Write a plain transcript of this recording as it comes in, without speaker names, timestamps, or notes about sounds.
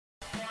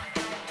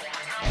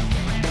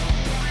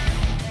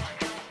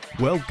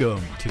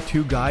Welcome to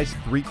Two Guys,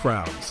 Three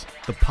Crowns,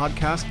 the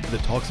podcast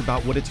that talks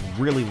about what it's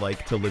really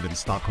like to live in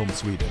Stockholm,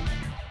 Sweden.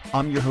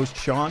 I'm your host,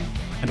 Sean,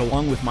 and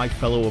along with my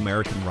fellow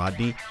American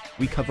Rodney,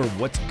 we cover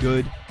what's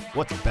good,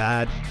 what's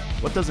bad,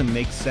 what doesn't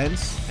make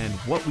sense, and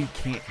what we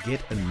can't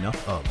get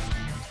enough of.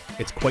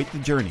 It's quite the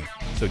journey,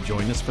 so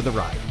join us for the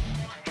ride.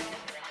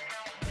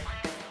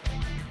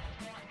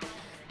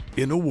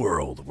 In a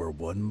world where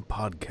one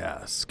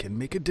podcast can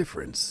make a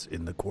difference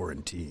in the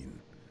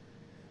quarantine,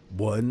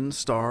 one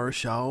star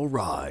shall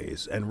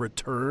rise and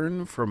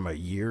return from a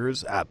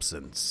year's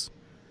absence.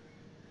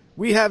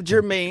 We have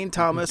Jermaine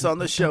Thomas on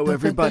the show,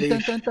 everybody. Hello.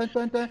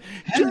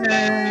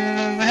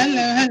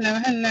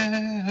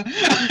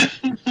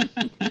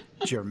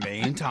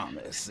 Jermaine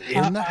Thomas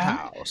in the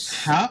house.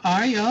 How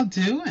are y'all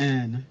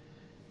doing?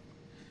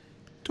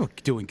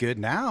 Doing good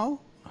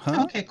now,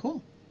 huh? Okay,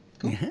 cool.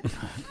 Oh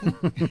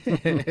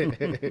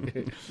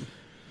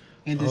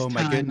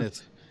my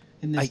goodness!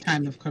 In this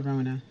time of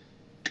Corona.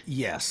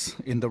 Yes,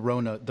 in the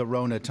Rona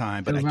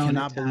time. But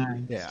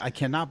I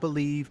cannot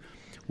believe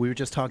we were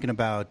just talking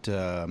about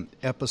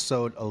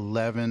episode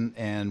 11,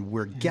 and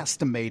we're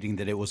guesstimating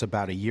that it was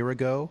about a year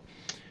ago.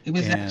 It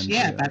was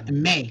about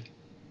in May.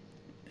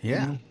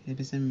 Yeah, May. It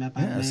was in about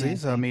May. See,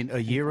 so I mean, a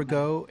year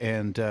ago,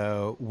 and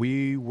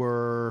we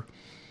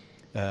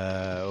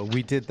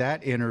did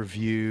that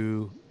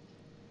interview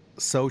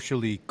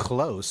socially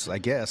close, I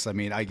guess. I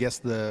mean, I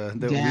guess we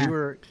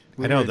were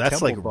I know that's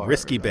Temple like Bar,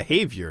 risky right?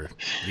 behavior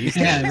these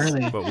days. Yeah,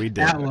 really. But we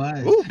did. That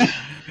was.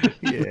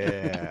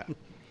 Yeah.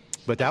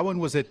 But that one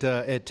was at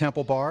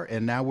Temple Bar,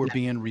 and now we're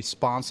being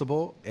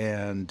responsible,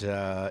 and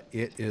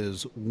it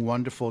is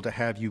wonderful to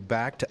have you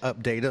back to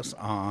update us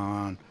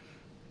on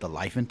the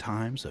life and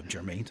times of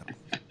Jermaine Thomas.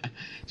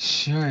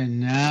 Sure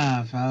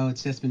enough. Oh,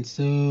 it's just been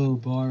so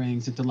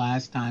boring since the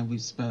last time we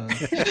spoke.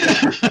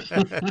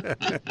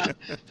 But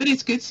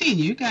it's good seeing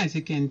you guys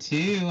again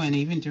too, and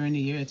even during the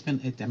year,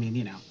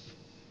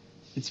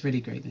 it's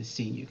really great to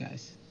seeing you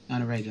guys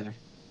on a regular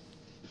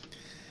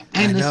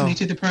and listening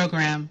to the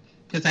program,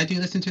 because I do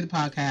listen to the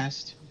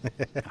podcast.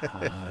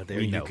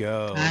 There you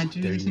go. I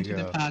do listen to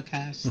the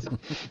podcast.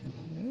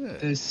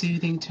 Those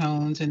soothing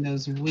tones and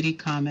those witty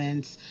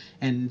comments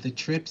and the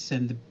trips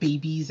and the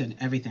babies and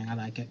everything. I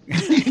like it.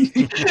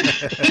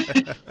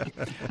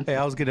 Hey,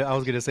 I was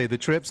gonna say the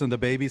trips and the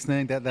babies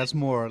thing. That's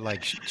more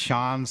like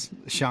Sean's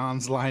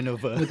line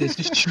of. This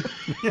is true.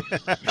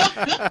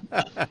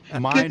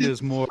 Mine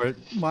is more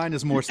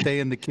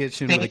stay in the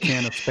kitchen with a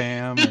can of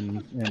Spam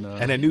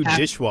and a new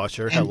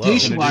dishwasher. And Hello.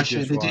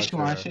 the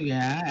dishwasher,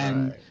 yeah,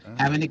 and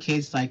having the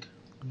kids like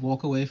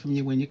walk away from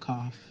you when you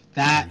cough.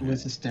 That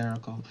was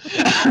hysterical.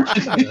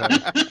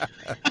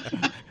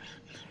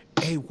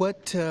 Hey,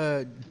 what,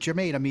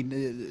 Jermaine? I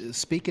mean,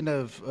 speaking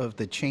of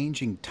the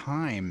changing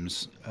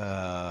times,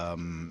 I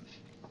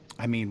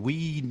mean,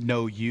 we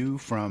know you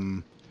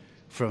from,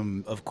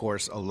 of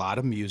course, a lot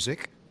of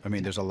music. I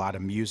mean, there's a lot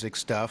of music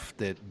stuff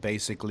that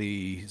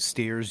basically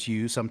steers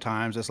you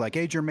sometimes. It's like,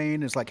 hey,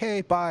 Jermaine. It's like, hey,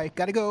 bye,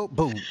 gotta go.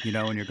 Boom,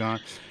 and you're gone.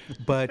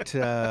 But,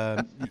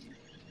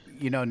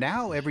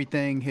 now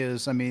everything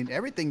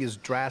is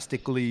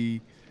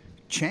drastically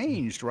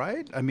changed,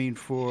 right? I mean,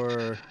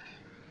 for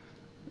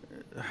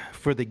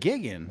the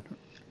gigging.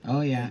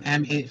 Oh, yeah.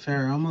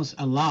 For almost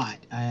a lot.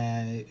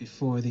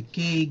 For the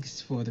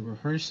gigs, for the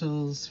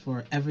rehearsals,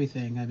 for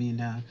everything. I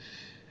mean,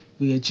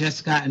 we had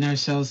just gotten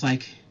ourselves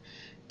like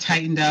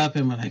tightened up,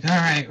 and we're like, all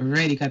right, we're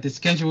ready. Got the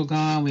schedule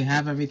going. We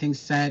have everything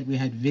set. We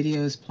had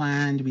videos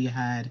planned. We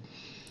had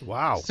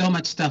so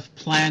much stuff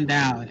planned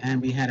out,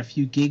 and we had a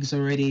few gigs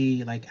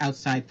already, like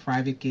outside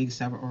private gigs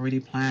that were already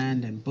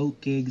planned, and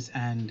boat gigs,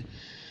 and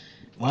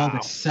all of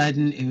a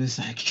sudden it was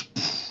like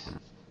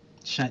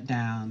shut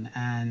down,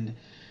 and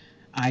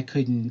I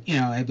couldn't,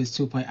 it was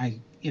to a point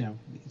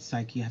it's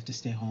like you have to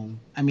stay home.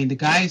 I mean, the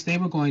guys, they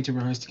were going to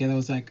rehearse together. I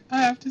was like,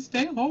 I have to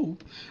stay home.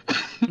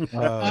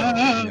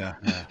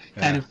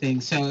 Kind of thing.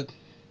 So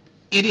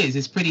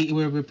it's pretty,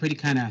 we're pretty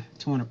kind of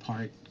torn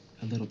apart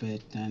a little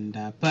bit, and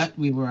but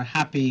we were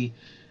happy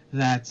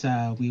that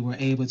we were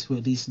able to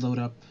at least load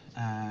up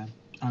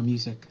our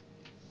music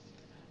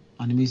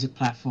on the music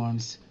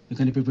platforms. We're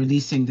going to be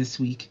releasing this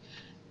week.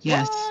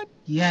 Yes. What?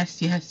 Yes.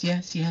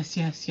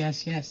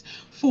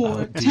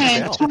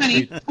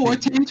 4/10/20.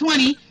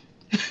 4/10/20.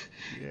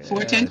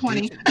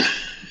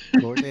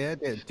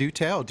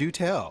 4/10/20. Do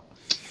tell.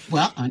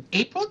 Well, on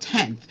April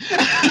 10th.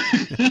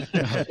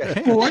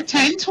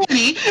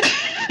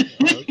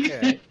 4/10/20.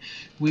 Okay.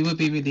 We will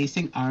be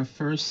releasing our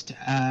first,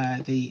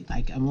 the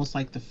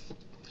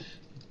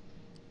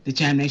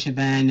Jam Nation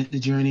Band, The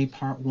Journey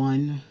Part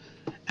 1,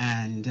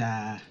 and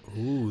the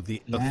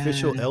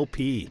official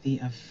LP.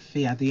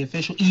 The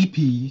official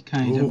EP,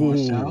 kind of, or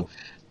so.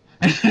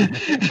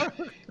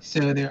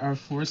 So there are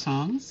 4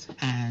 songs,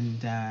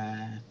 and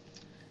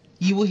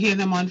you will hear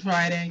them on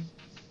Friday,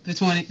 the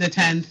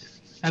 10th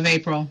of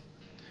April.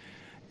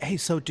 Hey,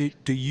 so do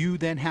you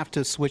then have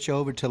to switch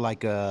over to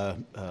like a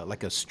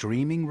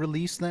streaming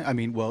release then? I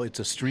mean, well, it's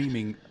a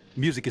streaming,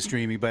 music is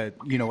streaming, but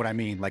you know what I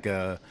mean, like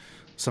a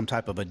some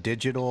type of a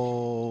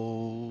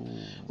digital?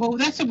 Well,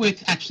 that's what we're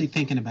actually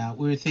thinking about.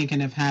 We're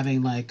thinking of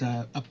having like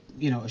a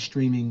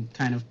streaming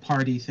kind of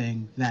party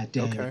thing that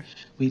day. Okay.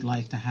 We'd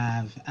like to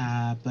have,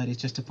 but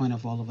it's just a point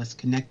of all of us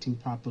connecting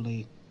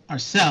properly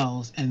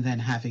ourselves and then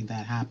having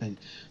that happen,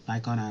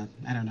 like on a,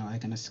 I don't know,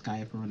 like on a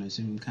Skype or on a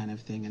Zoom kind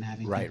of thing, and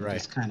having Right, people right.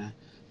 just kind of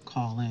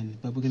call in.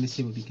 But we're going to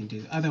see what we can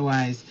do.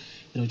 Otherwise,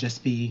 it'll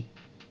just be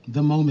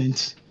the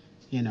moment,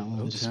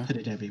 we'll just Okay. put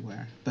it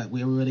everywhere. But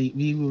we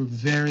were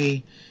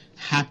very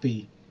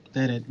happy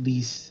that at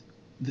least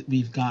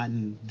we've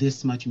gotten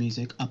this much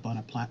music up on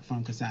a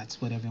platform, because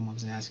that's what everyone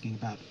was asking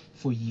about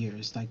for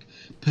years. Like,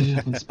 put it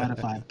up on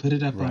Spotify, put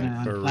it up Right,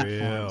 on for platforms.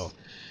 real.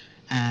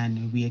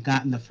 And we had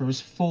gotten the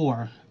first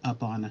 4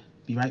 up on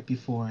right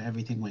before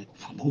everything went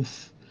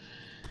woof.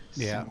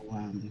 Yeah.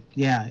 So,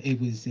 yeah, it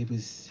was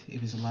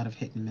a lot of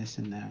hit and miss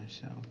in there.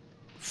 So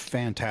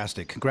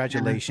Fantastic.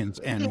 Congratulations.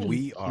 And Thank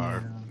we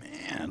are,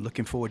 you. man,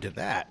 looking forward to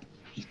that.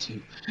 Me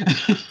too.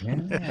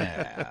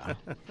 Yeah.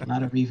 A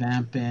lot of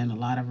revamping, a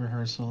lot of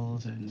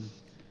rehearsals, and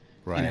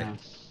Right.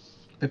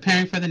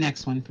 preparing for the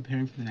next one.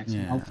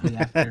 Yeah. Hopefully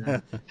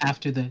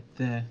after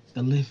the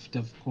lift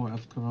of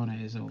Corona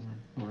is over,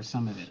 or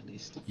some of it at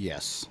least.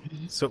 Yes.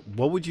 So,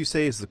 what would you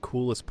say is the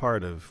coolest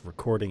part of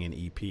recording an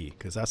EP?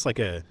 Because that's like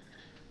a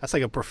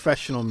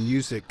professional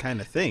music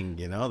kind of thing,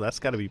 That's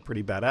got to be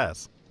pretty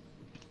badass.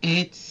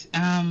 It's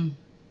I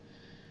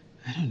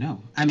don't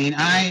know. I mean,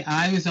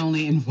 I was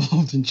only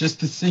involved in just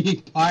the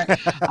singing part.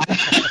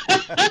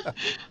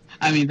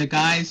 I mean, the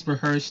guys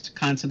rehearsed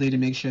constantly to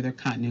make sure their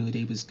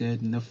continuity was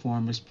good and the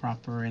form was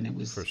proper, and it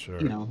was, For sure.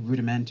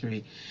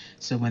 rudimentary.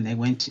 So when they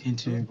went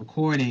into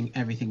recording,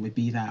 everything would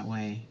be that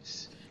way.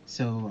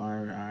 So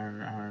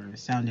our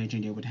sound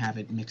engineer would have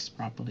it mixed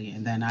properly,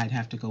 and then I'd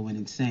have to go in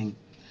and sing.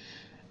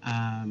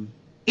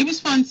 It was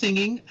fun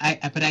singing.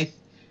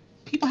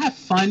 People have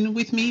fun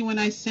with me when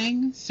I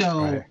sing.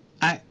 So Right.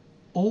 I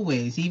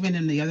always, even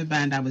in the other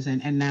band I was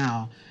in, and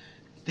now,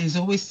 there's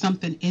always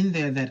something in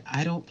there that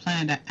I don't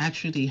plan to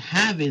actually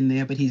have in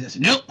there, but he says,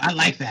 nope, I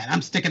like that.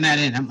 I'm sticking that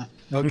in. I'm like,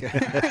 Okay.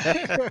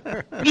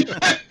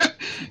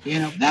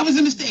 that was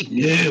a mistake.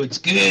 No, it's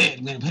good.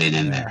 I'm going to put it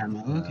in there. I'm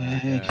like,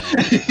 okay.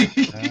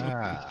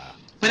 Ah.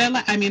 But I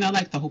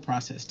like the whole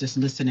process, just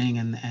listening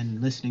and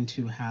listening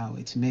to how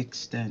it's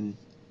mixed, and,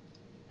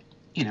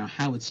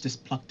 how it's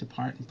just plucked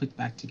apart and put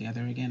back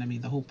together again. I mean,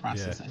 the whole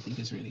process, Yeah. I think,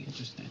 is really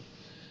interesting.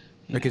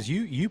 Because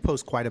you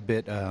post quite a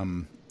bit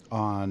on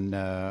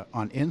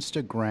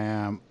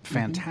Instagram,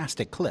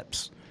 fantastic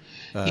clips.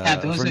 Yeah,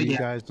 those from are- you yeah.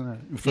 guys from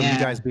Yeah. you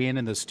guys being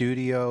in the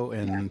studio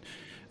and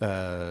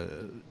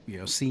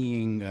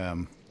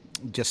seeing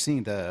just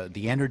seeing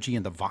the energy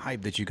and the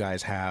vibe that you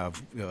guys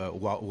have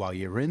while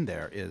you're in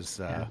there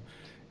is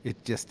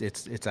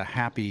it's a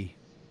happy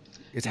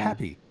Yeah.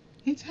 happy.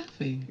 It's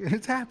happy.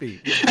 It's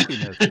happy. It's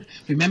happiness.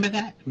 Remember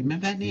that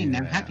name.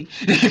 I'm Yeah. happy.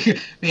 But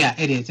yeah,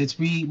 it is. It's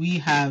we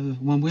have,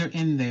 when we're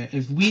in there,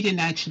 if we didn't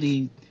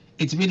actually,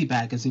 it's really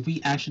bad, because if we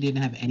actually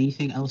didn't have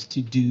anything else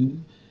to do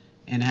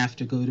and have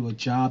to go to a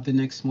job the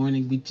next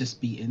morning, we'd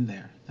just be in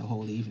there the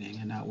whole evening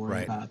and not worry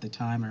Right. about the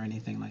time or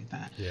anything like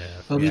that. Yeah.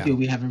 But we Yeah. do.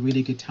 We have a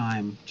really good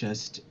time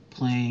just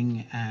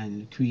playing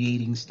and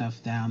creating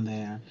stuff down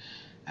there,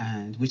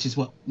 and which is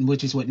what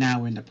now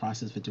we're in the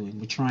process of doing.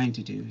 We're trying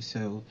to do.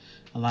 So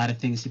a lot of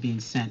things are being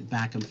sent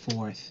back and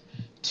forth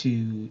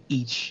to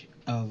each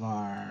of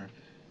our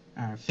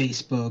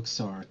Facebooks,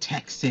 or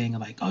texting,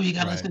 like, oh, you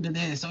got to Right. listen to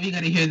this. Oh, you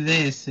got to hear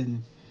this.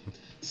 And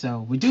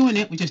so we're doing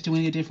it. We're just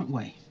doing it a different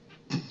way.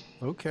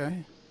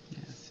 Okay. Yeah.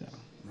 So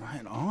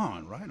Right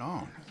on. Right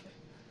on.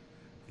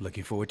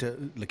 Looking forward to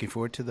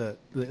the.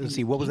 Let's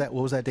see. What was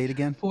that date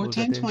again? What was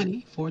that date?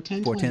 4/10/20.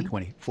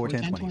 4/10/20.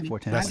 4/10/20.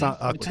 4/10/20. That's not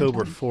Friday,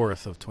 October 4/10/20.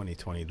 4th of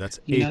 2020. That's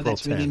You know, April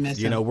that's really 10th.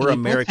 messed up. We're April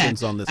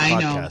Americans 10th. on this I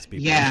know. podcast,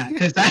 people. Yeah,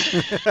 because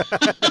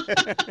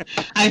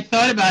I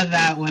thought about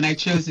that when I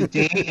chose a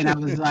date, and I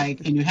was like,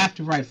 and you have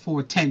to write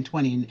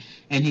 4/10/20,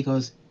 and he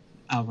goes,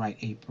 I'll write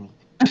April.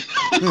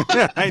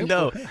 I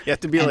know. You have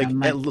to be And like, I'm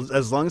like,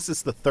 as long as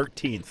it's the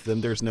 13th,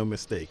 then there's no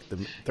mistake. The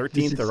This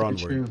 13th is or so onward.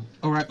 true.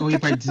 Or you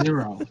write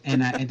 0,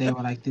 and they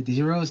were like, the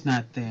zero's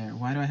not there.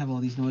 Why do I have all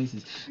these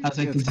noises? I was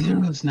like, the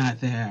zero's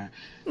not there.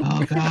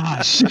 Oh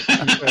gosh,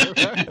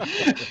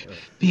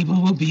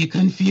 people will be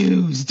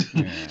confused.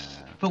 Yeah.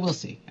 But we'll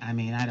see. I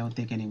mean, I don't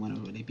think anyone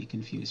will really be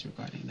confused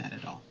regarding that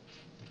at all.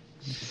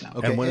 So.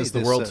 Okay. And when hey, is the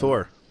this, world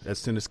tour? As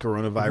soon as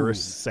coronavirus Ooh.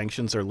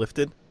 sanctions are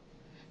lifted?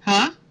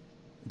 Huh?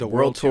 The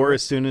World tour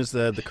as soon as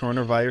the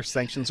coronavirus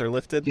sanctions are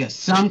lifted? Yeah,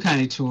 some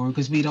kind of tour,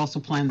 because we'd also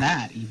planned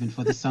that even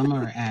for the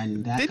summer,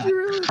 and that Did got, you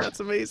really?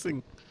 That's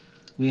amazing.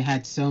 we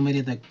had so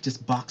many like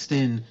just boxed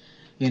in.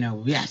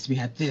 Yes, we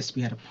had this,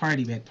 we had a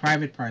party, we had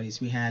private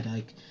parties, we had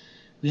a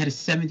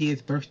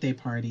 70th birthday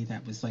party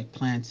that was like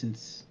planned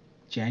since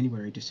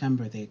January,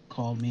 December. They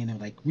called me and they're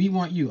like, we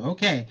want you,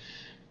 okay,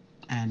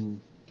 and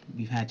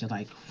we've had to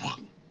like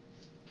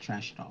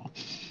trash it all.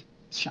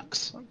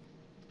 Shucks.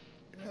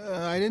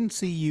 I didn't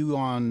see you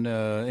on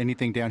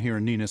anything down here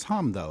in Nina's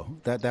Hum though.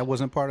 That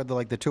wasn't part of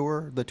the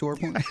tour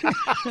point.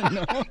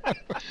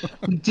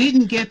 We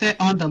didn't get that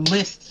on the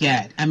list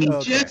yet. I mean,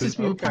 Okay, just as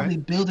we were okay. probably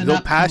building They'll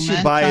up pass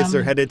you by as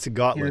they're momentum, headed to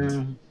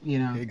Gotland. you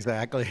know,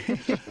 Exactly.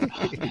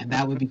 oh, man,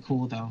 that would be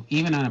cool though.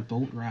 Even on a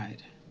boat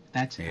ride.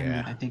 That's I mean,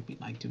 Yeah. I think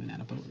we'd like doing that,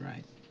 a boat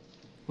ride.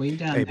 Way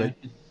down Hey, there.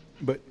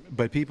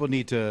 but people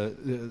need to.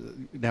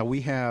 Now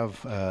we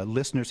have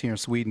listeners here in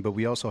Sweden, but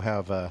we also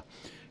have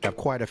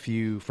quite a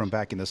few from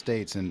back in the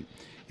States, and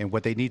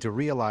what they need to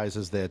realize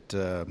is that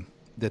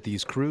that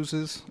these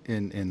cruises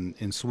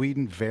in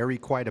Sweden vary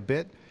quite a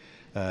bit.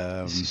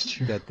 This is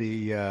true. That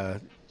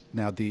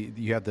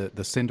you have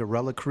the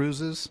Cinderella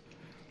cruises,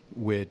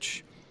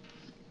 which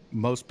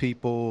most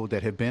people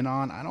that have been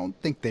on, I don't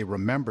think they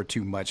remember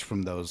too much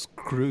from those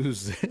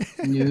cruises.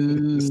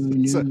 No,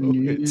 So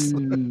it's-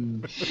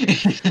 no.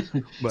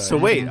 but- So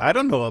wait, I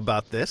don't know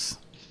about this.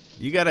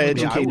 You got to I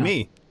educate will.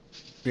 me.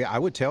 Yeah, I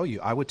would tell you.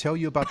 I would tell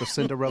you about the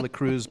Cinderella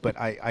cruise, but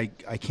I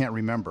can't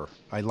remember.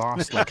 I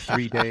lost like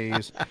 3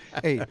 days.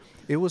 Hey,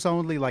 it was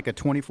only like a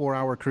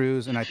 24-hour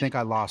cruise, and I think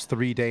I lost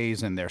 3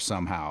 days in there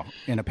somehow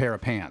in a pair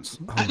of pants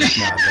Oh my God,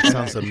 that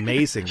sounds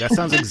amazing. That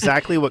sounds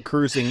exactly what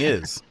cruising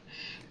is.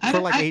 for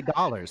like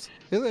 $8.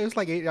 It was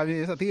like $8. I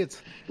mean, I think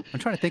it's. I'm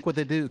trying to think what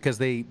they do because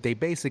they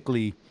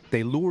basically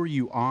they lure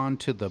you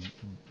onto the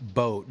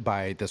boat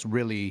by this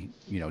really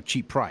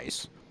cheap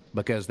price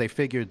because they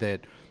figured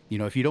that.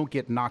 If you don't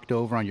get knocked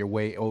over on your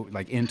way,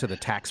 like into the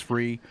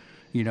tax-free,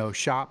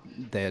 shop,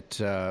 that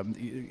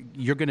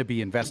you're going to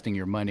be investing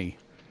your money,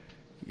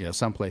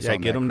 someplace. Yeah,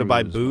 on get that them to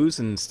buy cruise. booze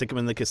and stick them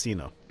in the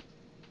casino.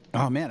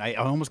 Oh man, I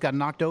almost got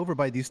knocked over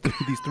by these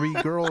three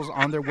girls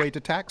on their way to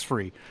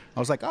tax-free. I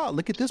was like, oh,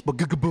 look at this, boom,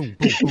 boom, boom,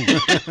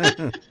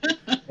 boom.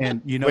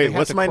 And they Wait, have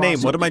what's to my name?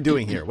 cross What am I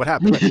doing here? What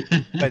happened?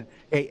 But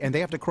hey, and they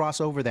have to cross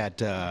over that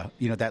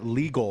that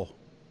legal.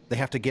 They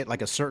have to get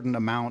like a certain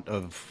amount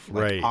of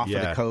Right, off of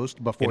yeah. the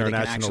coast before they can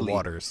International actually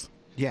waters.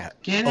 Get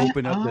it?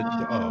 open up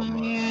the.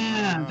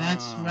 Yeah,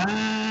 that's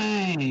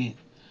right.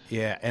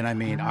 Yeah, and I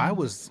mean, I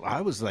was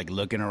like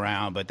looking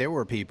around, but there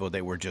were people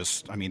that were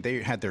just. I mean,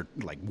 they had their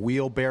like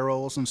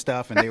wheelbarrows and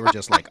stuff, and they were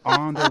just like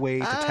on their way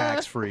to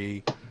tax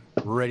free,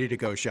 ready to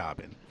go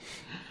shopping.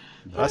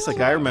 That's like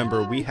I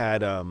remember we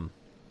had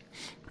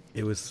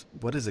it was,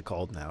 what is it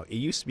called now? It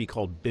used to be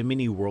called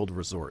Bimini World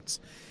Resorts.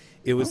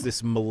 It was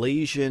this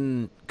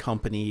Malaysian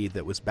company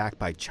that was backed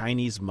by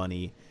Chinese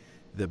money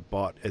that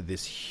bought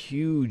this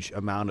huge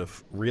amount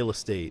of real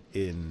estate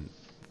in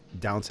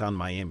downtown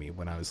Miami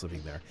when I was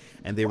living there.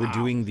 And they were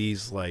doing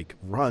these like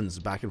runs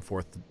back and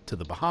forth to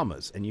the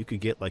Bahamas, and you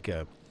could get like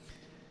a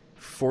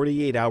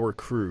 48-hour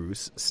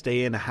cruise,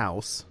 stay in a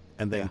house,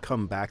 and then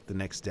come back the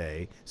next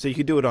day. So you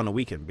could do it on a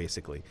weekend,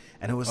 basically.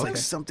 And it was like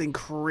something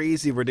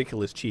crazy,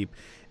 ridiculous cheap.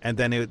 And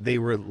then they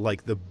were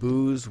like, the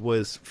booze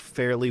was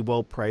fairly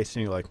well priced.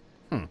 And you're like,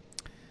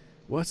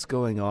 what's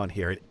going on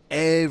here? And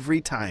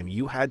every time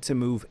you had to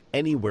move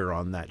anywhere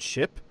on that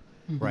ship,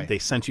 Right. they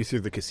sent you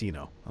through the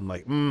casino. I'm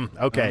like,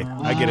 okay,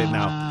 I get it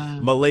now.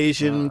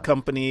 Malaysian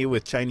company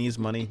with Chinese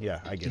money.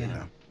 Yeah, I get it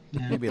now.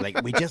 Yeah. They'd be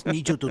like, we just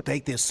need you to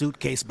take this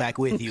suitcase back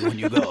with you when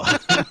you go.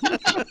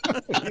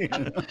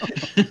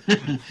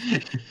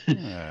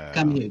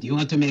 Come here. Do you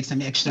want to make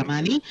some extra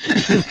money?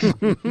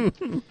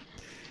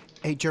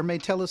 Hey,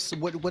 Jermaine, tell us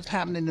what's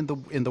happening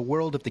in the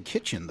world of the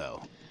kitchen,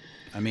 though.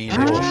 I mean,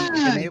 have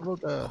you been able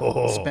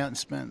to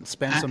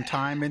spend some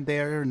time in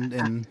there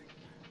and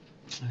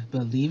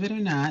Believe it or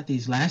not,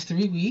 these last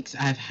 3 weeks,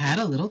 I've had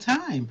a little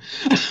time.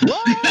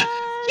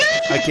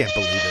 I can't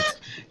believe it.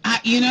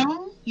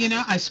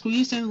 I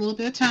squeezed in a little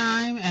bit of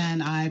time,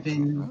 and I've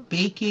been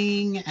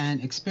baking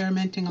and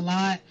experimenting a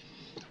lot.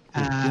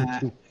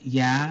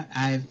 Yeah,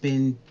 I've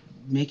been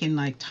making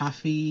like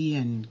toffee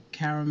and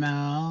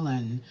caramel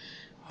and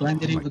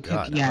blended Oh in my with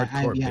God, cookie. Yeah,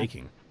 hardcore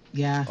baking.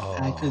 Yeah,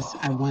 because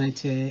I wanted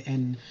to,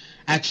 and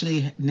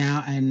actually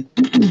now and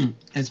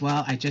as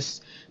well, I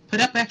just put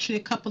up actually a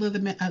couple of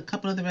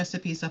the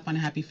recipes up on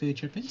Happy Food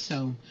Tripping,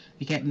 so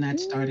we're getting that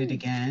started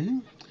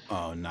again.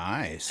 oh,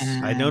 nice.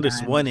 And I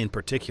noticed I'm- one in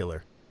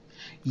particular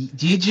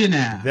Did you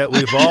know? that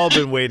we've all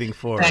been waiting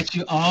for. That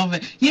you all,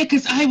 yeah,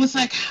 because I was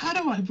like, how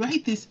do I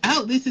write this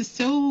out? This is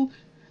so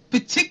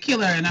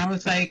particular, and I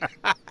was like,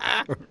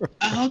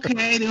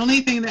 okay, the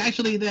only thing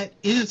that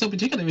isn't so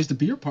particular is the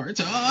beer part,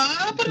 so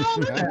I'll put it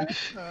all in there.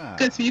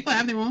 Because people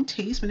have their own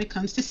taste when it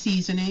comes to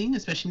seasoning,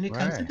 especially when it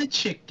comes to Right. the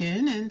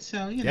chicken, and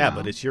so Yeah,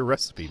 but it's your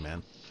recipe,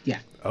 man. yeah.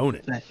 Own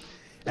it. But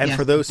And yes,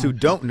 for those who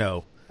don't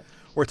know,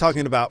 we're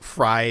talking about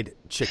fried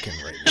chicken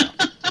right now.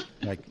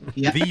 Like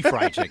Yeah. the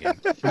fried chicken.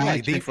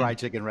 Like the chicken. fried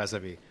chicken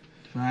recipe.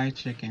 fried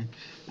chicken,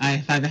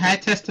 I've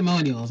had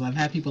testimonials. I've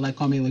had people like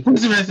call me like,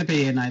 "What's the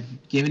recipe?" and I've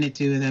given it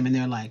to them, and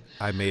they're like,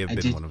 I may have I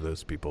been did- one of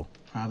those people.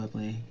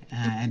 probably,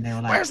 and they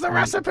were like, Where's the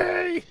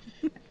recipe?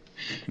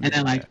 And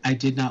they're like, I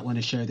did not want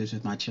to share this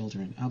with my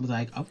children. I was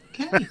like,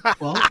 okay,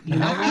 well, you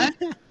know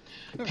what?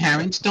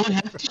 Parents don't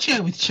have to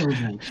share with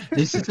children.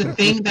 This is a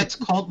thing that's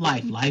called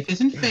life. Life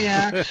isn't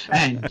fair,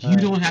 and you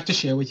don't have to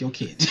share with your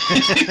kids.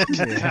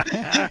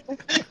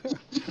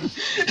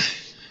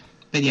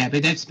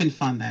 But that's been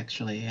fun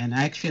actually, and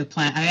I actually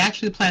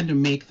plan to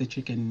make the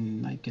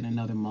chicken like in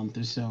another month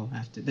or so. I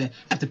have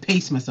to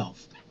pace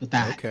myself with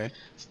that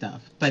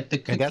stuff. But the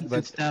cookies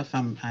and stuff,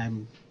 I'm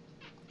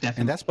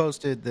definitely. And that's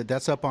posted.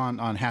 That's up on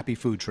Happy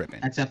Food Tripping.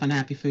 That's up on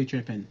Happy Food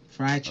Tripping.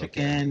 Fried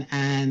chicken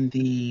and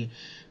the,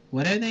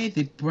 what are they?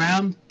 The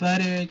brown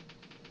butter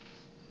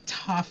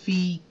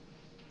toffee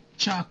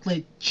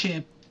chocolate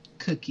chip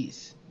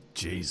cookies.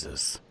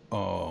 Jesus.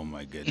 Oh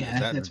my goodness!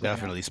 Yeah, that's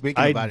definitely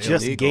speaking about I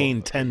just illegal.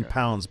 gained 10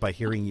 pounds by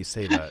hearing you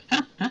say that.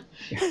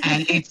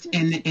 And it's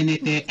and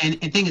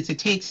the thing is, it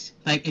takes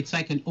it's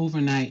like an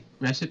overnight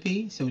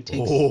recipe, so it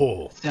takes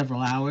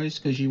several hours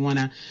because you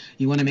wanna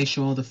make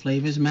sure all the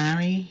flavors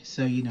marry.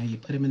 So you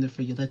put them in the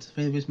fridge, you let the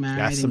flavors marry.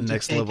 That's some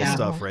next level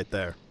stuff right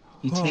there.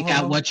 You take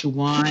out what you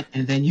want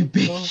and then you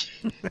bake.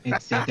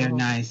 They're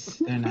nice.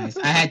 They're nice.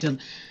 I had to.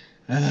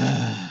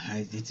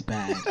 It's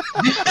bad.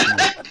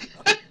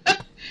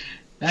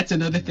 That's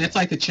another. That's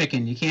like the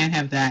chicken. You can't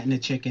have that in the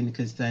chicken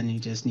because then you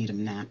just need a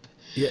nap.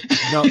 Yeah,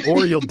 no,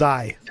 or you'll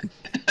die.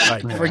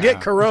 Like, forget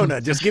Corona.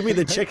 Just give me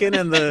the chicken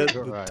and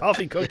the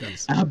toffee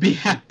cookies. I'll be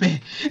happy.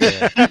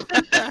 Yeah.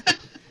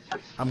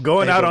 I'm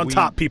going out on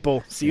top,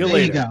 people. See you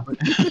later. There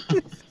you go.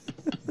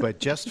 But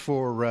just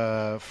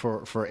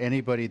for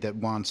anybody that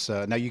wants,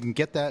 now you can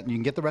get that. You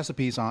can get the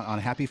recipes on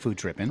Happy Food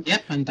Tripping.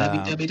 Yep, on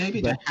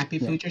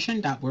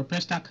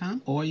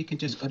www.happyfoodtripping.wordpress.com, or you can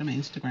just go to my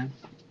Instagram.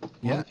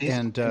 Yeah,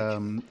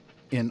 and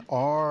in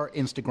our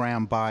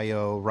Instagram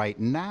bio right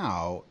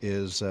now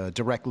is a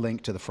direct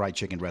link to the fried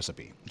chicken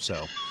recipe.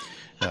 So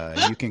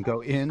you can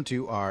go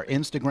into our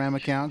Instagram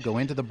account, go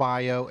into the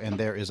bio, and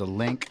there is a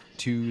link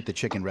to the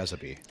chicken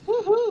recipe.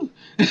 Woohoo!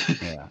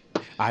 Yeah,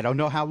 I don't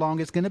know how long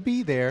it's going to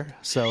be there,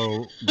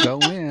 so go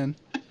in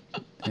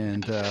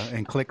and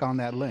click on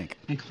that link.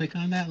 And click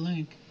on that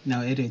link.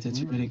 No, it is.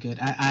 It's really good.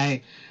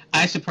 I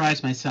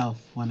surprised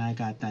myself when I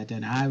got that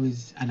done. I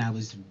was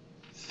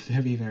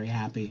very, very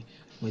happy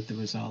with the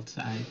results.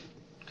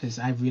 Because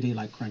I really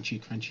like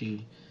crunchy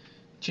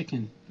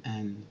chicken,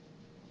 and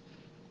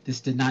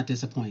this did not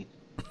disappoint.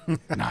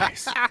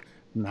 Nice.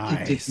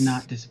 It did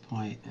not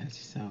disappoint.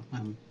 So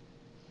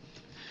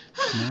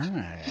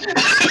nice.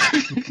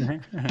 to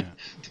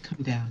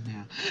come down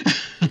now.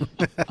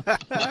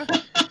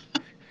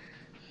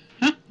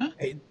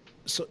 Hey,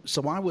 so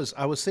I was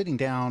sitting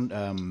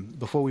down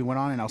before we went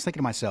on, and I was thinking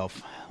to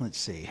myself, let's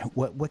see,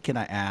 what can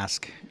I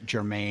ask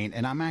Jermaine?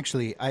 And I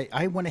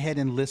went ahead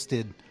and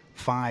listed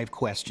 5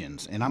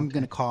 questions, and I'm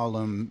going to call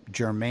them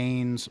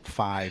Jermaine's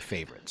 5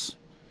 favorites.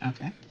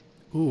 Okay.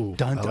 Ooh,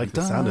 dun, I dun, like the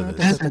dun, sound of dun,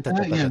 this. dun, dun,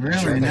 dun, Yeah, dun,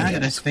 really. Now I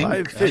gotta Jermaine's think.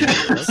 5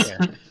 favorites.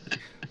 Okay.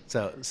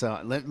 So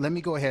let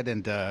me go ahead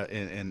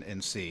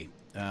and see.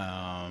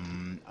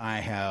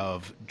 I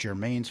have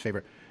Jermaine's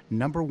favorite.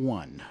 Number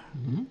 1.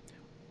 Mm-hmm.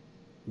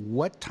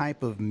 What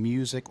type of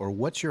music, or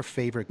what's your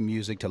favorite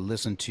music to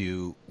listen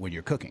to when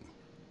you're cooking?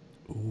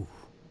 Ooh,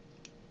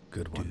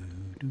 good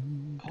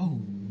one.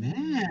 Oh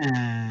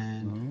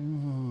man.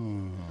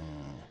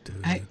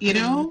 Thank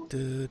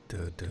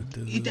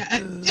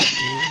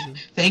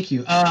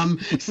you.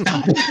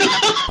 Stop.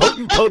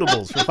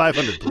 Potables for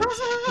 500,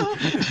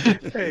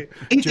 please. Hey,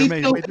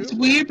 It's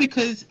weird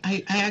because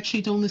I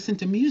actually don't listen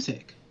to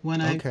music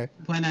when I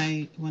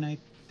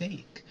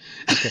bake.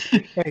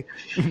 Okay. Hey.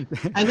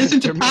 I listen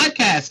to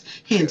podcasts.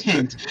 Hint,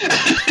 hint.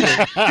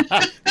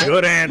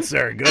 Good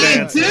answer.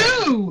 I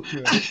do.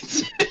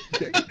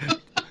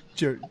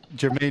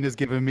 Jermaine is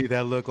giving me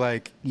that look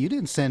like, you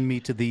didn't send me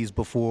to these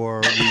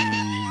before we...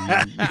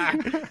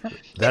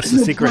 That's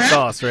the secret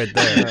sauce right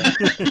there.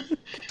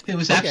 There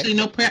was actually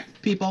no prep,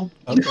 people.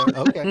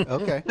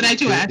 Okay. But I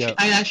do.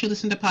 I actually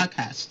listen to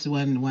podcasts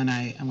when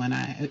I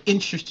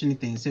interested in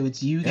things. So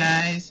it's you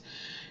guys.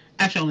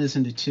 Actually, I only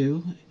listen to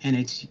 2, and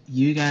it's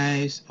you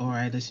guys, or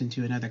I listen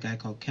to another guy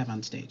called Kev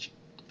on Stage.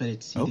 But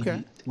it's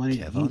okay.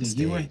 Kev on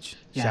Stage.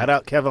 Yeah. Shout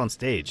out Kev on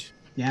Stage.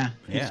 Yeah,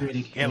 it's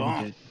really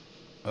good.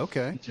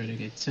 Okay. It's really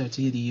good. So it's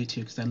either you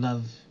two, because I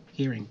love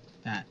hearing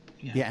that.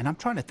 Yeah, and I'm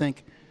trying to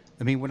think.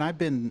 I mean, when I've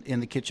been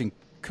in the kitchen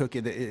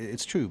cooking,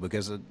 it's true,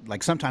 because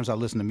like sometimes I'll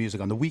listen to music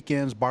on the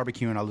weekends,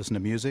 barbecuing, I'll listen to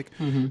music.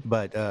 Mm-hmm.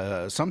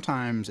 But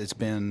sometimes it's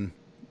been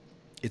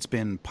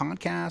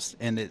podcasts,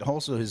 and it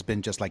also has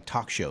been just like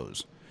talk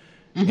shows.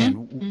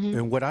 Mm-hmm.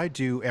 And what I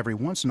do every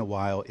once in a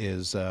while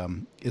is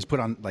put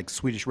on like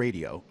Swedish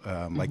radio,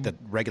 like the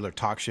regular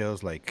talk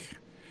shows, like,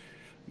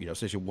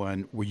 Station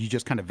 1, where you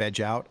just kind of veg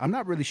out. I'm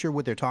not really sure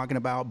what they're talking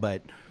about,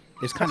 but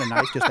it's kind of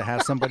nice just to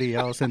have somebody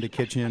else in the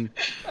kitchen.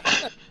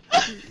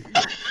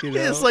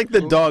 It's like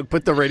the dog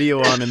put the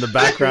radio on in the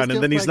background,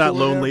 and then he's not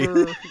lonely.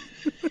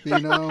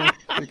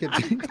 They could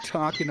be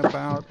talking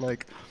about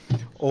like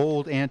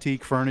old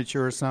antique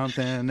furniture or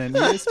something, and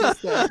it's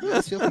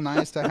just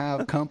nice to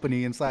have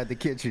company inside the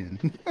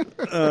kitchen.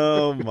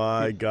 Oh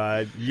my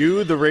God!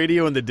 You, the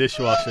radio, and the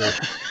dishwasher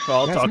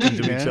all That's talking me,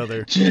 to each man.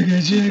 other.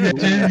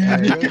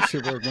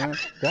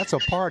 That's a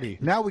party.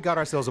 Now we got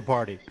ourselves a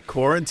party.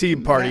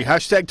 Quarantine party.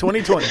 Hashtag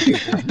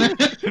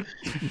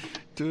 2020.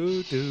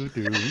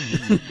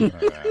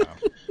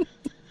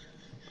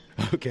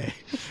 Okay,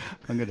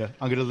 I'm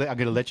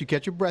gonna let you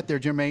catch your breath there,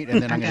 Jermaine,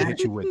 and then I'm gonna hit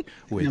you with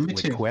Number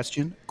two.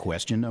 question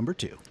number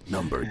two.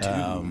 Number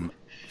two.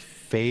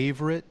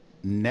 Favorite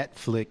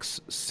Netflix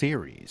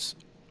series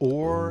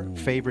or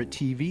favorite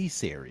TV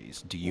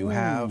series? Do you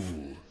have?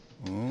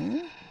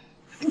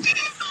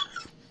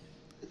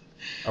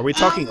 Are we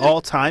talking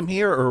all time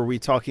here, or are we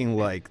talking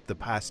like the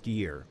past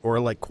year, or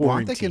like Well,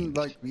 I'm quarantine?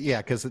 thinking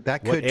because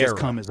that What could just era?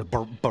 come as a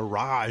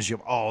barrage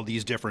of all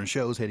these different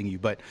shows hitting you.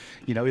 But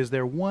is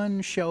there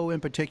one show in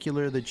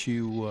particular that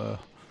you?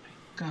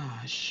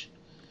 Gosh.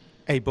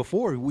 Hey,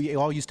 before we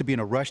all used to be in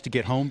a rush to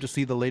get home to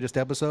see the latest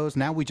episodes.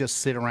 Now we just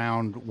sit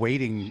around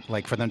waiting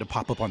like for them to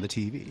pop up on the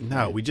TV.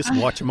 No, we just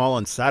watch them all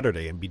on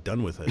Saturday and be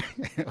done with it.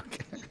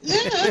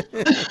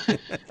 Okay.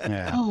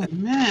 Yeah. Oh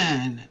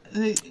man.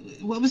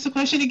 What was the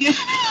question again?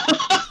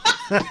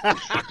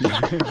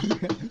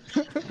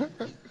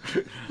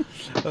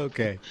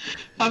 Okay.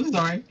 I'm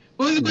sorry.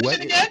 What was the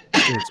question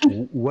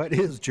again? What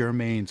is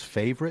Jermaine's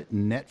favorite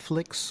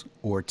Netflix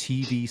or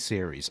TV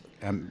series?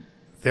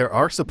 There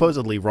are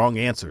supposedly wrong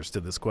answers to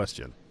this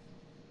question.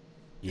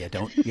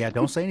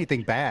 Don't say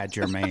anything bad,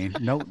 Jermaine.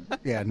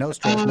 No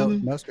stress.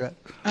 No stress.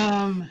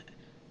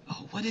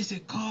 Oh, what is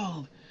it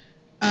called?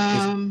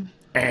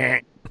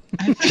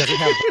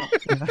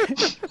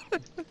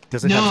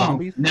 Does it have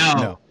zombies?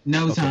 No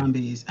Okay.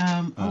 zombies.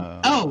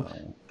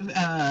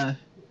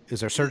 Is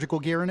there surgical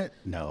gear in it?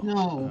 No.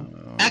 No.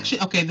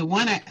 Actually, okay, the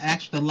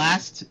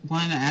last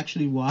one I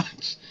actually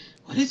watched,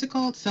 what is it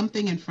called?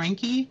 Something in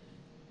Frankie?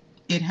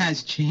 It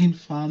has Jane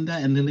Fonda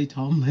and Lily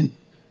Tomlin.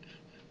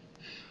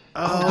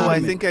 Oh, I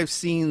think I've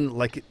seen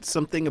like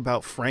something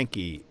about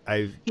Frankie.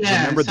 I Yeah,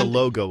 remember the something-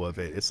 logo of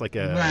it. It's like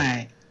a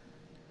Right.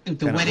 The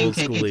kinda wedding old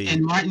cake. schooly.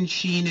 And Martin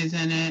Sheen is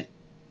in it.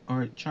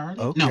 Or Charlie?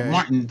 Okay. No,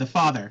 Martin, the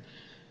father.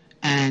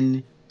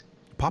 And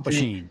Papa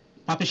Sheen.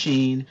 Papa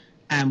Sheen.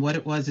 And what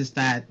it was is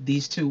that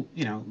these two,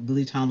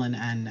 Lily Tomlin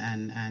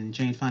and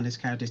Jane Fonda's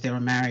characters, they were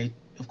married,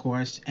 of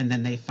course, and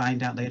then they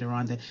find out later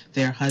on that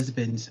their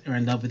husbands are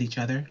in love with each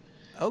other,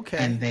 Okay.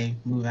 and they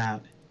move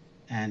out,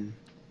 and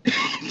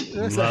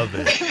love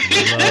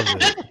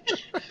it.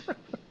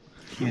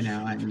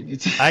 and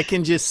it's I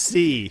can just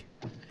see,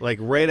 like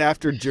right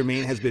after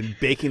Jermaine has been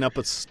baking up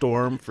a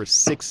storm for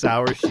 6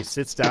 hours, she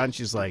sits down.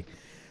 She's like,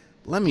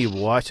 "Let me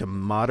watch a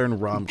modern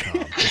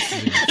rom-com. This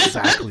is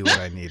exactly what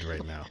I need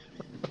right now."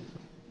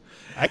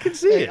 I can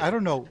see Hey, it. I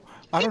don't know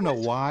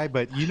why,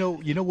 but you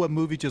know what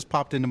movie just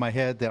popped into my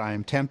head that I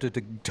am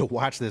tempted to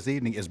watch this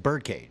evening is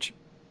Birdcage.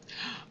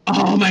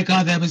 oh my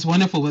god, that was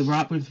wonderful with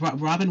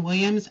Robin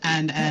Williams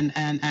and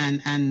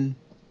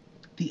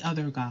the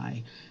other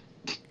guy.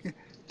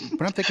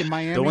 But I'm thinking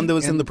Miami. The one that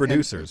was in and- the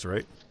producers,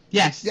 right?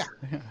 Yes. Yeah.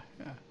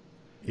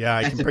 Yeah,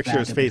 I That's can a picture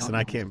his fact. face, and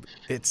I can't.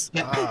 It's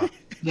Yep.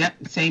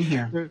 Yep. Same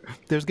here.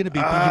 There's going to be,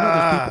 there's people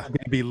are going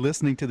to be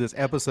listening to this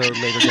episode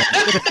later.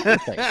 Going,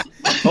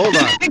 hold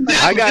on.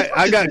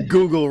 I got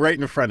Google right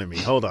in front of me.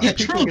 Hold on. Yeah,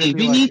 people are gonna truly.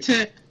 be We like- need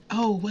to.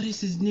 Oh, what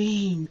is his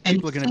name? And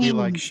people are going to be same-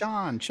 like,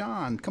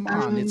 Sean, come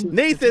on. It's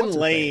Nathan what's his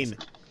Lane.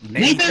 face?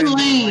 Nathan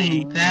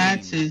Lane.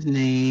 That's his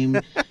name.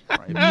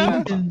 Right.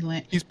 Nathan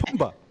Lane. He's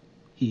Pumbaa.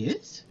 He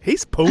is.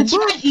 He's That's Pumbaa?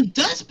 right. He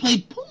does play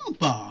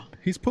Pumbaa.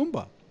 He's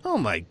Pumbaa. Oh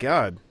my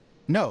God.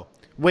 No.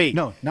 Wait.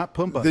 No, not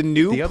Pumbaa. The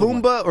new other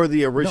one. Pumbaa or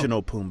the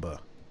original Pumbaa?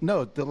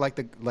 No, like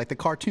the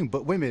cartoon.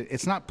 But wait a minute,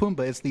 it's not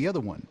Pumbaa. It's the other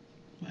one.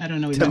 I don't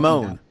know. What you're talking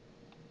Timon. about.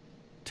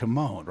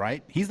 Timon,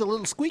 right? He's the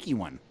little squeaky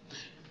one.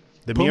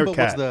 The Pumbaa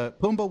meerkat.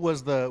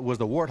 was the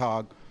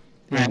warthog,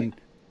 Right. and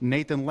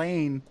Nathan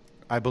Lane,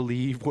 I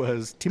believe,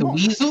 was The Timon.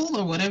 weasel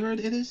or whatever it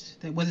is.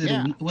 Was it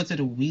Yeah. was it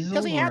a weasel?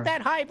 Because he or... had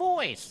that high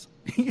voice.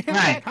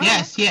 Right.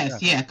 Yes.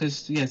 Yeah.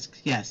 Because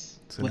yes.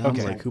 So Well, now I'm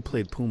Okay. like, who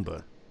played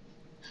Pumbaa?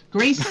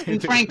 Grace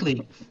and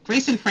Frankie.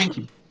 Grace and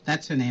Frankie.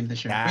 That's the name of the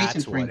show. Grace and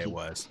That's what Frankie. it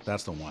was.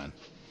 That's the one.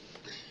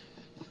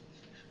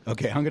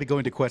 Okay, I'm going to go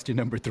into question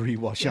number 3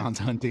 while Sean's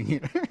hunting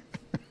here.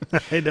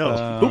 I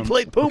know. Who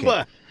played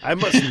Pumbaa? okay. I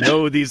must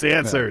know these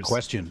answers.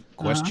 Question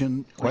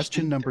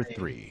number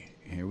 3.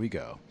 Here we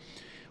go.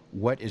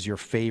 What is your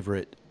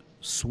favorite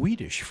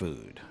Swedish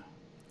food?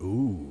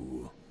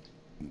 Ooh.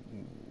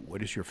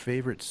 What is your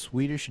favorite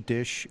Swedish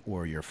dish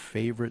or your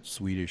favorite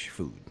Swedish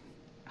food?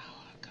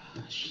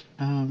 Gosh.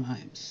 I'm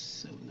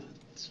so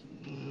nuts.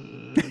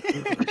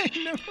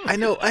 I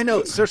know.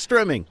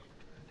 Surströmming.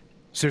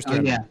 Sister,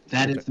 Oh yeah,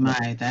 that is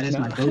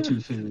my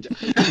go-to food.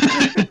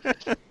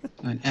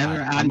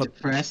 Whenever I'm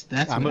depressed,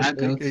 that's what I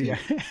go to. Yeah.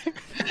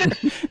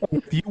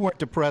 You weren't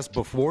depressed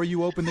before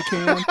you opened the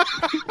can.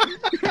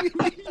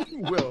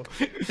 Well,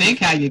 Think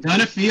how you're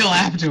gonna feel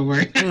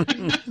afterward.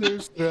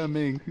 I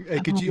mean,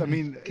 could you? I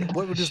mean,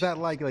 what was that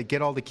like? Like,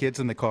 get all the kids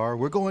in the car.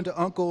 We're going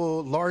to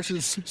Uncle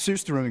Lars's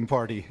sister-rooming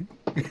party.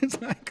 It's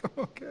like,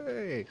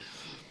 okay.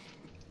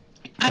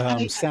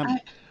 Sam,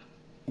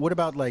 what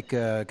about like?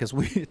 Because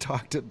we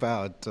talked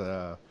about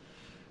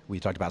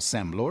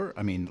semblor.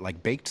 I mean,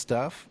 like baked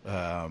stuff.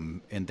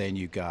 And then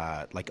you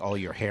got like all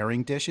your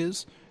herring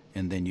dishes,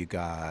 and then you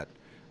got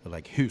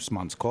like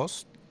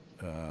husmanskost.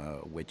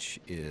 Which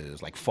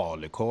is like fall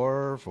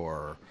liqueur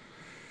for.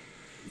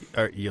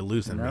 You're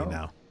losing me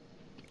now.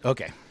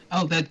 Okay.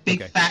 Oh, that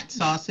big fat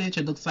sausage.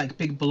 It looks like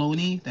big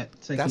bologna.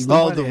 That's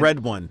like the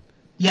red one.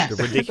 Yes,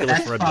 the ridiculous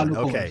that's red one.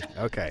 Okay.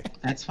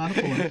 That's fall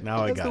liqueur.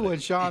 Now I got it.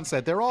 What Sean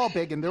said. They're all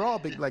big, and they're all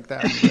big like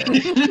that.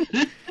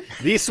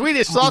 These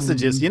Swedish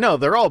sausages,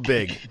 they're all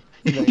big.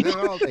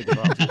 They're all big.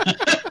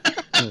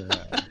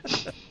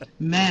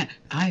 Man,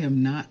 I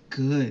am not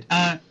good.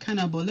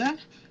 Kanelbulle.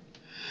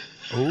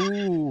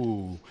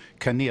 Ooh,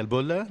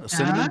 kanelbulle, a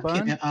cinnamon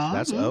bun.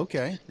 That's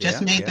okay.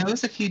 Just made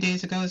those a few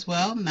days ago as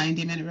well.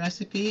 90-minute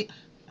recipe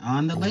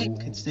on the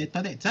link. It's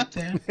up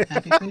there.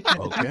 Happy food trip.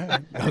 Okay.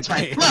 That's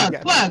right. Plug.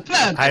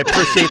 I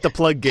appreciate the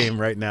plug game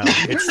right now.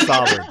 It's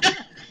solid.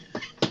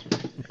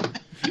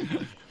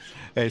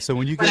 Hey, so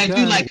when you But get I done,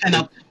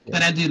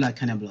 do like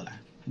kanelbulle.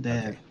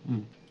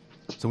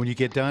 So when you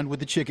get done with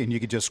the chicken,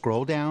 you can just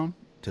scroll down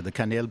to the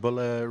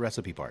kanelbulle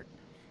recipe part.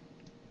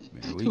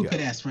 Who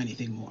could ask for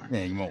anything more?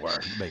 Make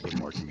it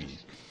more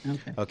convenient.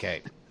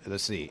 Okay.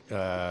 Let's see.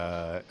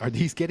 Are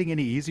these getting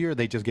any easier? Or are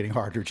they just getting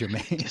harder,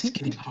 Jermaine? Just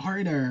getting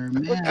harder,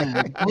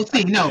 man. We'll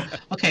see. No.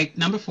 Okay,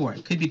 number 4.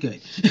 Could be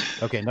good.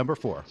 Okay, number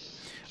 4.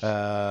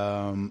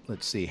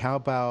 Let's see. How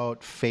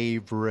about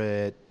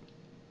favorite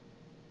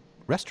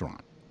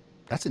restaurant?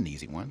 That's an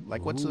easy one.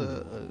 Like, what's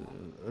a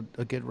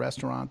good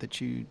restaurant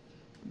that you...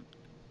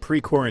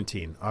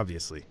 Pre-quarantine,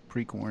 obviously.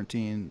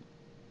 Pre-quarantine...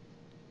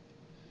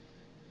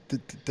 or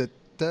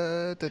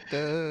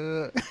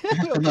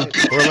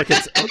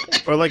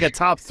like a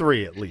top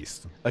 3 at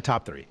least. A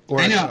top 3.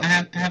 I know.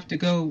 I have to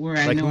go where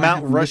I know. Like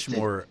Mount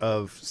Rushmore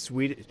of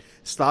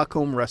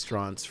Stockholm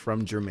restaurants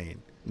from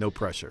Jermaine. No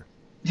pressure.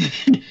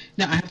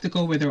 No, I have to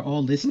go where they're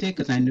all listed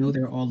because I know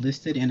they're all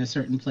listed in a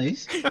certain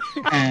place,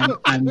 and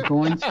I'm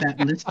going to that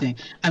listing.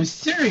 I'm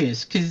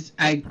serious because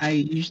we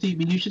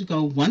usually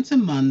go once a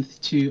month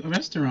to a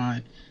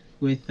restaurant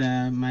with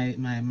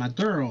my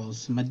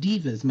girls, my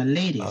divas, my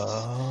ladies.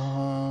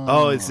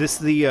 Oh, is this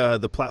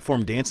the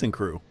platform dancing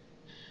crew?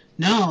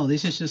 No,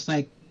 this is just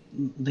like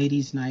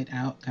ladies' night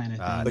out kind of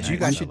thing. But you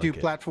guys should do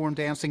platform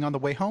dancing on the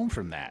way home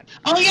from that.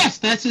 Oh yes,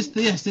 this is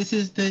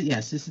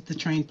the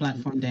train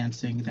platform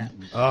dancing that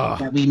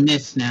we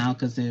miss now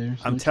because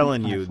there's. I'm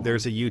telling you,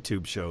 there's a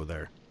YouTube show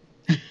there.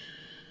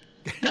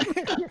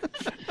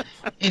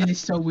 And it's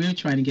so weird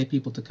trying to get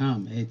people to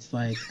come. It's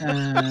like,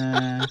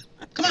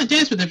 come on,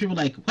 dance with them. People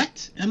are like,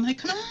 what? I'm like,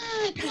 come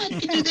on, you can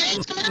do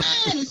dance. Come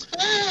on, it's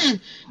fun.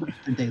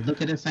 And they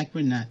look at us like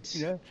we're nuts.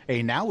 Yeah.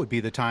 Hey, now would be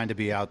the time to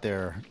be out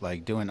there,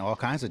 like, doing all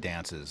kinds of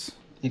dances.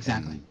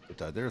 Exactly.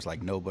 And there's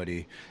like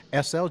nobody.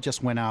 SL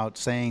just went out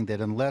saying that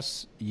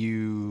unless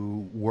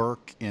you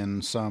work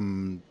in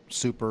some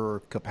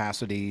super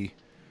capacity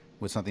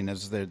with something,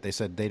 they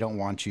said they don't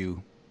want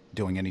you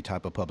doing any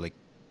type of public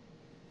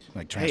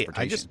transportation.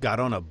 Hey, I just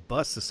got on a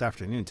bus this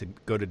afternoon to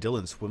go to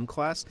Dylan's swim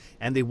class,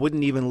 and they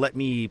wouldn't even let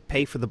me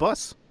pay for the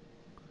bus.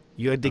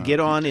 You had to get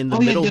on in the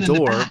middle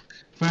door,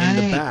 in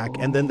the back,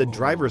 and then the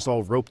driver's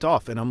all roped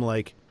off, and I'm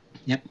like,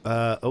 yep.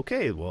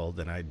 Okay, well,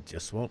 then I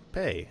just won't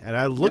pay. And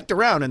I looked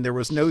around, and there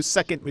was no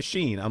second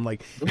machine. I'm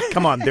like,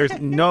 come on, there's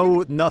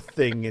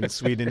nothing in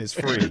Sweden is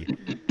free.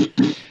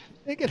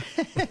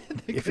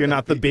 If you're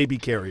not the baby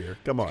carrier,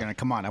 come on.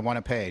 Come on, I want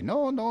to pay.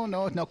 No,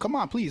 come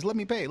on, please, let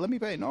me pay.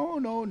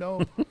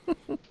 No.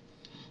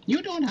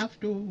 You don't have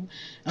to.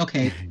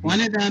 Okay,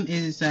 one of them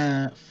is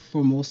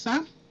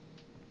Formosa.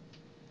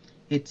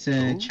 It's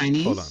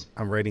Chinese. Hold on,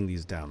 I'm writing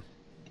these down.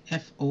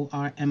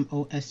 Formosa.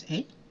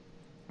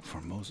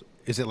 Formosa.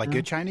 Is it like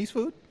good Chinese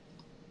food?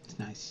 It's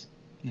nice.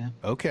 Yeah.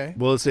 Okay.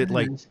 Well, is it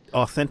like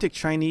authentic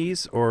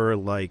Chinese or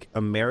like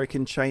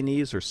American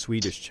Chinese or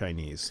Swedish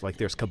Chinese? Like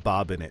there's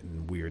kebab in it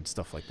and weird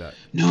stuff like that.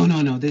 No.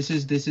 This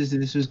was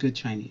good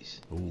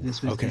Chinese. Ooh,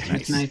 this was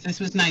nice.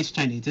 This was nice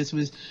Chinese. This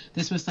was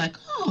like,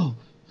 oh,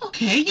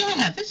 okay,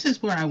 yeah, this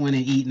is where I want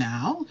to eat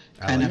now.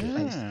 Kind of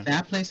place.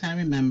 That place I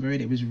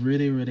remembered. It was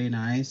really, really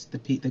nice. The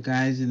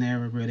guys in there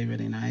were really,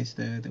 really nice.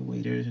 The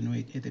waiters and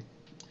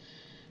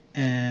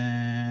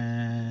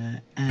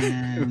and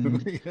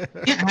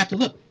yeah, I have to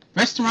look.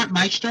 Restaurant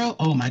Maestro.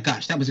 Oh my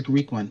gosh, that was a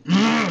Greek one.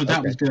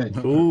 That was good.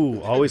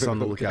 Ooh, always on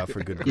the lookout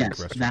for good Greek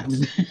restaurants. That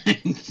was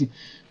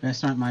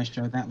Restaurant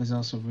Maestro. That was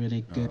also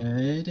really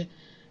good.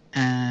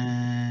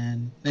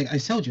 And like I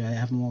told you, I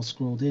have them all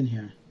scrolled in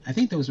here. I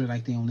think those were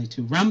like the only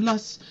two.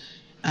 Ramblas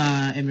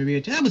and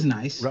Maria. That was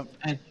nice.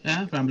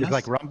 Ramblas. Is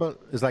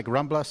like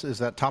Ramblas? Is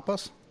that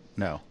tapas?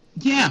 No.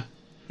 Yeah.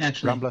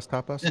 actually. Ramblas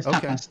Tapas? It's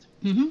Okay. tapas.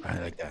 Hmm. I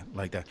like that.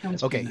 Like that. That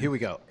was Okay, pretty here we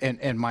go.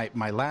 And my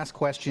last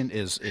question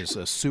is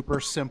a super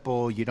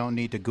simple. You don't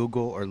need to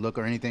Google or look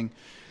or anything.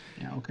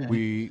 Yeah,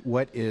 okay.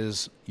 What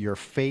is your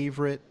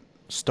favorite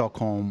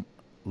Stockholm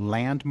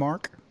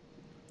landmark?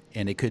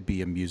 And it could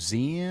be a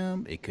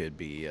museum. It could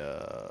be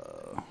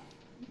a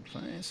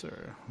place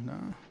or no.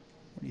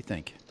 What do you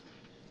think?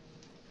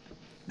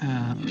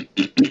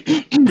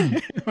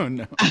 Oh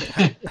no.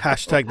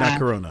 Hashtag not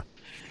Corona.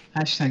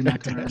 Hashtag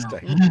not corona.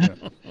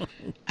 Hashtag.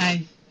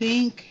 I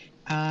think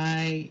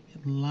I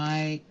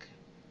like.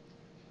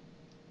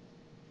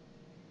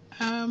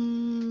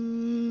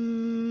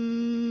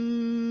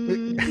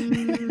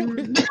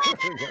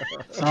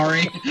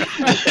 Sorry.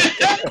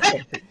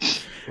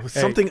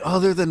 Something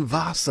other than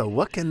Vasa.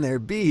 What can there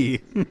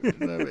be?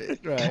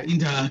 Right.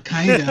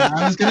 Kinda.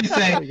 I was gonna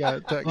say,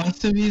 gotta take-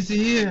 Vasa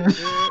Museum.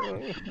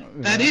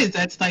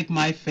 That's like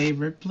my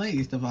favorite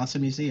place, the Vasa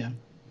Museum.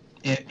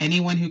 If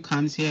anyone who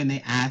comes here and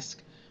they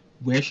ask,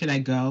 where should I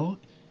go?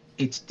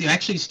 It's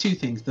two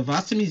things: the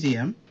Vasa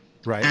Museum,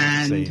 Right.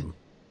 and Same.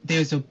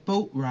 there's a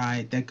boat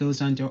ride that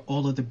goes under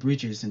all of the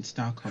bridges in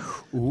Stockholm.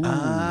 Ooh, is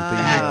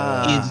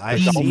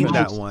I've the seen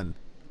that most- one.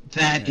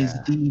 That is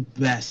the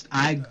best.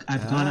 I've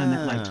gone on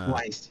that like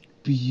twice.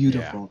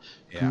 Beautiful.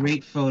 Yeah.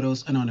 Great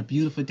photos. And on a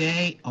beautiful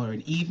day or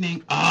an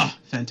evening,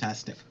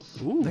 fantastic.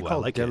 Ooh, They I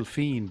call like it it.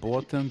 Delphine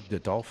Båten, the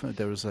dolphin.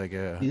 There was like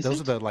Is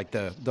those it? are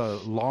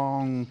the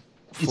long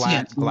It's-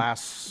 flat yeah.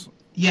 glass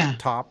Yeah.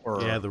 top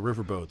or Yeah, the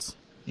riverboats.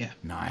 Yeah.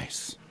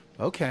 nice.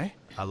 Okay.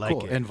 I like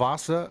Cool. it. And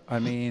Vasa, I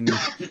mean,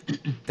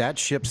 that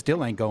ship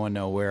still ain't going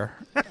nowhere.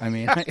 I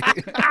mean,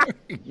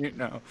 you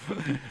know,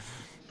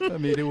 I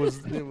mean, it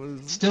was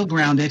Still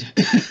grounded.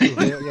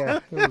 yeah,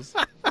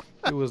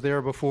 it was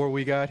there before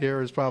we got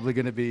here. It's probably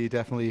going to be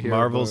definitely here.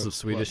 Marvels but- of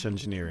Swedish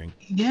engineering.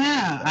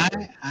 Yeah.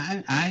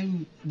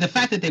 I'm the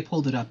fact that they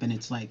pulled it up and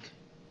it's like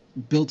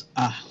built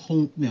a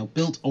home,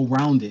 built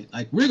around it.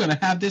 Like, we're gonna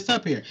have this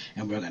up here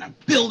and we're gonna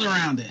build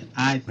around it.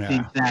 I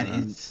think that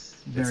is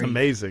very It's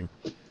amazing.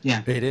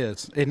 Yeah. It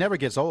is. It never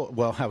gets old.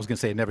 Well, I was going to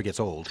say it never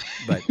gets old,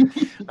 but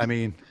I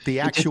mean,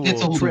 the actual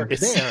gets older. trip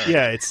It's, there.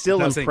 yeah, it's still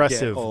doesn't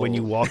impressive get when you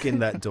old. walk in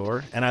that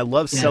door. And I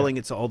love Yeah. selling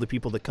it to all the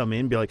people that come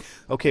in. Be like,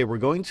 okay, we're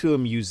going to a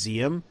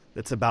museum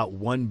that's about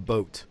one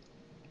boat.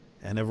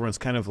 And everyone's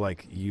kind of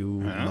like, you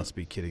must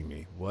be kidding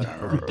me. What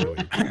are we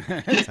doing?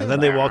 And then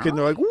they walk in,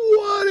 they're like,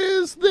 what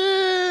is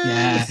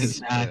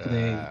this?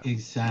 Yeah,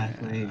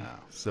 exactly.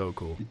 So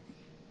cool.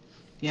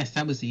 Yes,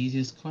 that was the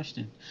easiest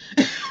question.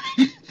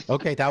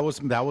 Okay, that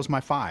was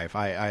my 5.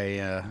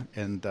 I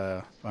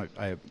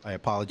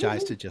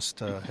apologize to just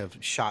have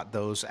shot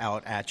those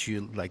out at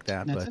you like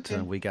that, That's but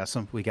okay. we got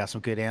some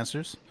good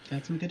answers.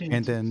 That's some good And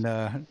answers. then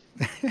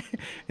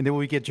and then when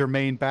we get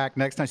Jermaine back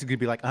next time, she's gonna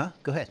be like,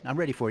 go ahead, I'm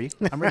ready for you.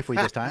 I'm ready for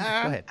you this time.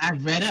 Go ahead. I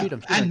read Shoot up.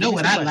 'em, shoot I 'em. know Give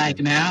me what some I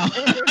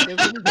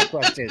like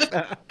questions.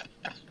 now.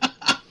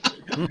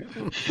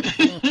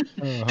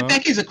 Uh-huh.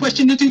 Becky's a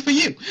question to do for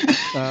you.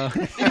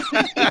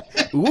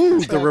 Ooh,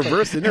 the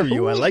reverse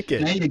interview. I like There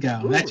it. you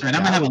go. That's right.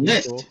 I'm gonna have a would be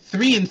list. cool.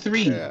 3 and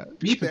 3.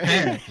 Be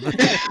prepared.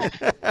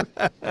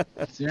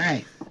 That's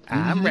right.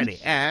 I'm ready.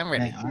 I'm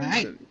ready. All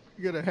right.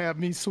 You're gonna have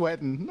me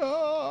sweating.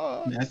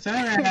 No. That's all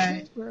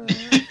right.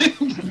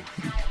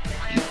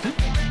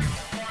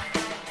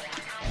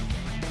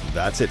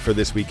 That's it for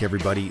this week,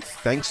 everybody.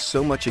 Thanks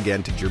so much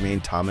again to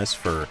Jermaine Thomas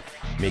for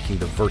making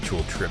the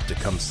virtual trip to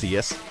come see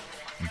us.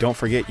 Don't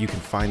forget, you can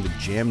find the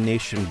Jam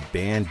Nation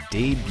Band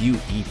debut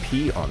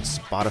EP on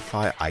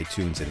Spotify,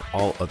 iTunes, and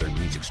all other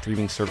music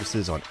streaming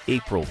services on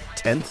April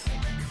 10th.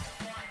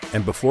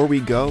 And before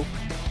we go,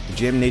 the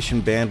Jam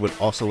Nation Band would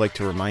also like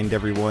to remind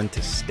everyone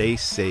to stay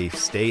safe,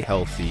 stay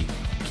healthy,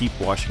 keep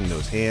washing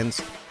those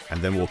hands, and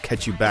then we'll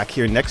catch you back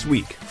here next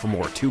week for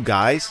more 2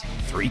 Guys,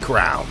 3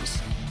 Crowns.